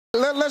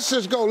Let's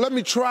just go. Let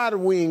me try the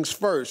wings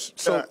first.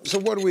 So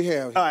what do we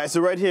have? All right, so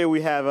right here we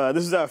have,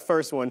 this is our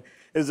first one.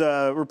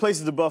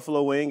 Replaces the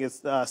buffalo wing.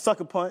 It's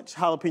sucker punch,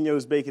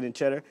 jalapenos, bacon, and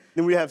cheddar.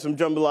 Then we have some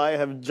jambalaya. I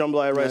have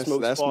jambalaya rice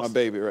smoked sausage. That's my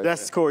baby right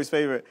That's there. Corey's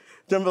favorite.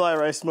 Jambalaya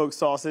rice smoked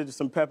sausage,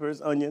 some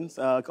peppers, onions,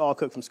 all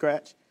cooked from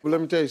scratch. Well, let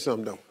me tell you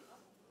something, though.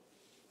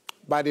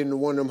 Bite into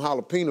one of them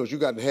jalapenos, you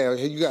got to have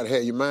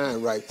your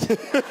mind right.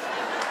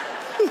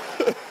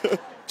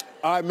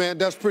 All right, man,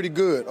 that's pretty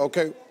good.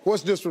 Okay,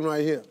 what's this one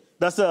right here?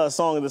 That's a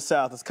song of the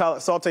South. It's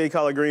sauteed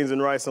collard greens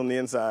and rice on the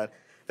inside.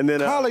 And then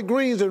collard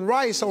greens and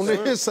rice on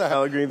the inside.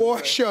 Collard greens.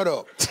 Boy, shut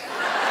up. That's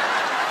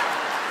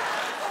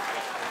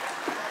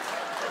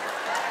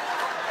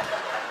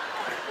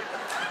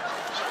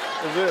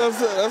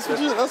what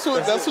you go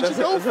for.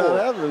 That's how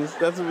it happens.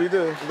 That's what we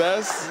do.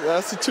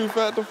 That's the too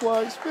fat to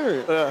fly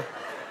experience. Yeah.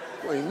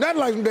 Well, ain't nothing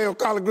like some damn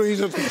collard greens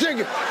and some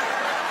chicken.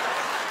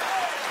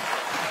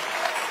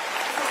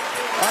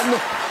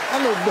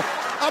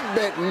 I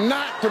bet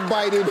not to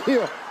bite in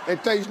here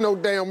and taste no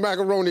damn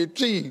macaroni and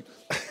cheese.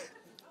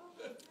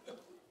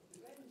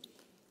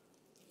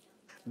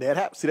 That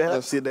happens. See that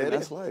happens? See that?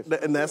 That's life.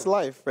 And that's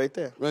life right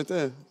there. Right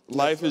there.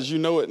 Life as you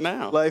know it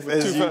now. Life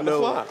as you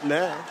know it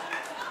now.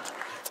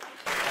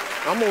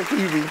 I'm on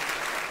TV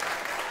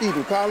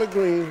eating collard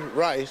greens,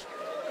 rice,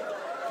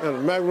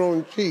 and macaroni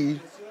and cheese,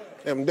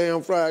 and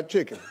damn fried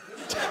chicken.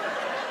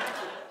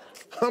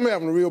 I'm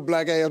having a real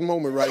black-ass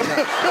moment right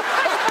now.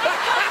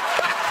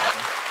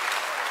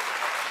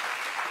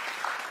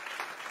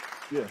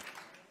 Yeah.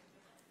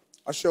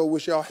 I sure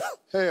wish y'all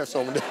had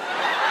some of that.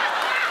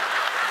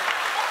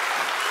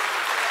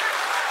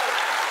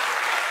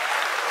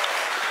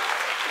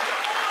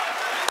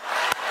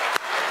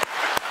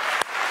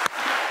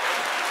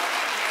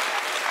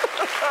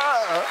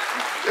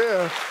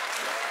 Yeah.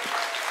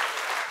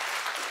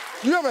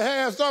 You ever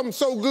had something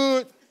so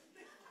good,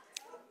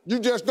 you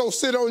just go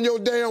sit on your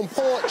damn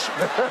porch,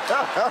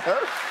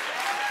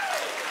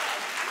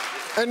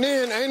 and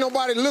then ain't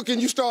nobody looking,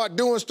 you start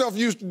doing stuff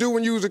you used to do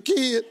when you was a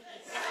kid?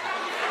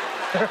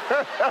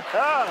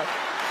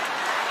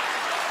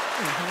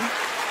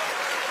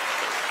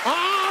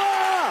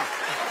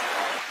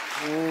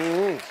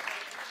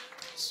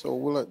 So,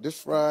 well,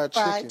 this fried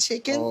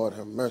chicken. Lord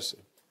have mercy.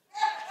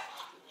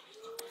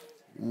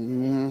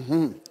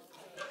 Come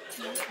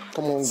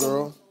on,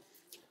 girl.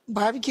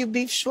 Barbecue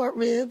beef short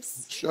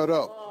ribs. Shut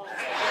up.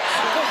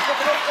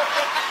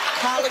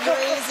 Collard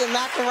greens and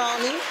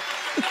macaroni.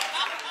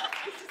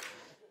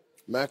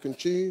 Mac and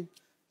cheese.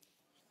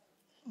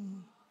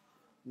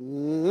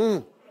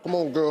 Come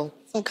on, girl.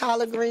 Some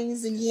collard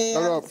greens and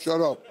yams. Shut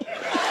up.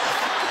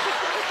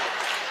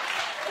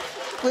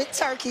 With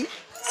turkey,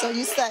 so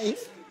you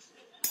safe.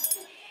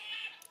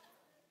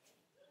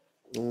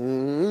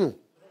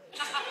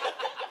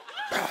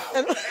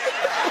 That's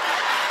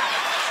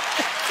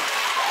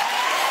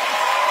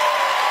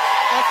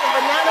a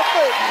banana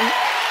pudding.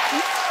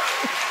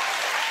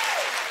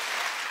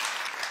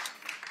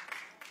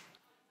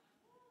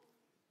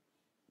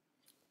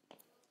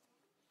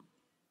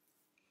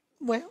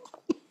 Well.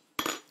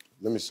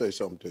 Let me say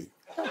something to you.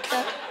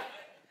 Okay.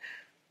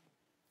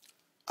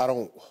 I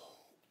don't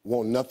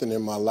want nothing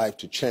in my life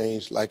to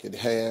change like it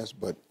has,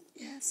 but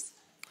yes,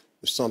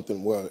 if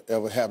something were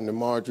ever happened to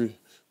Marjorie,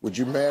 would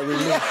you marry me?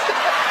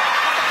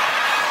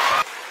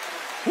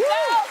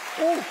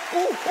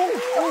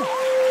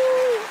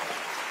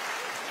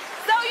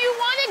 So you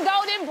wanted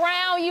golden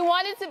brown, you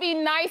want it to be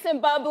nice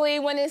and bubbly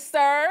when it's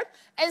served.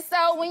 And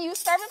so when you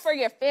serve it for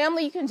your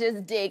family, you can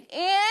just dig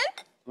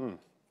in.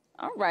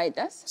 All right,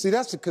 See,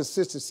 that's the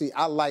consistency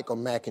I like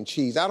on mac and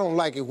cheese. I don't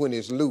like it when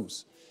it's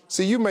loose.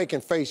 See, you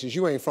making faces,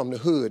 you ain't from the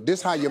hood.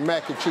 This how your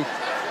mac and cheese.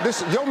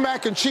 Your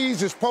mac and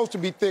cheese is supposed to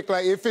be thick.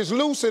 Like, if it's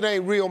loose, it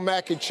ain't real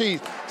mac and cheese.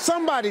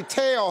 Somebody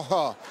tell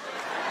her.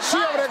 She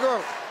over there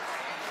going,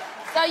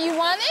 so you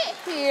want it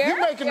here. You're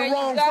making the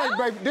wrong face,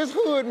 baby. This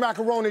hood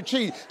macaroni and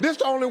cheese. This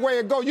the only way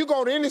it go. You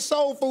go to any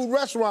soul food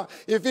restaurant,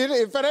 if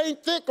it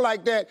ain't thick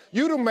like that,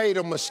 you done made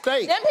a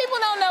mistake. Then people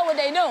don't know what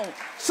they doing.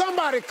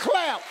 Somebody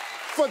clap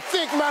for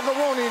thick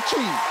macaroni and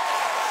cheese.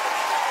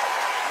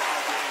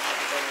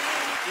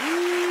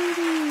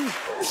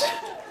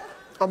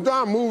 I'm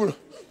trying to move it.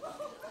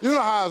 You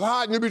know how it's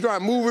hot and you be trying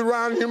to move it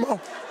around in your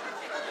mouth?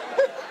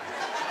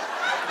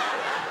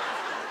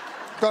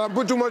 Because I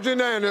put too much in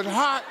there and it's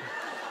hot.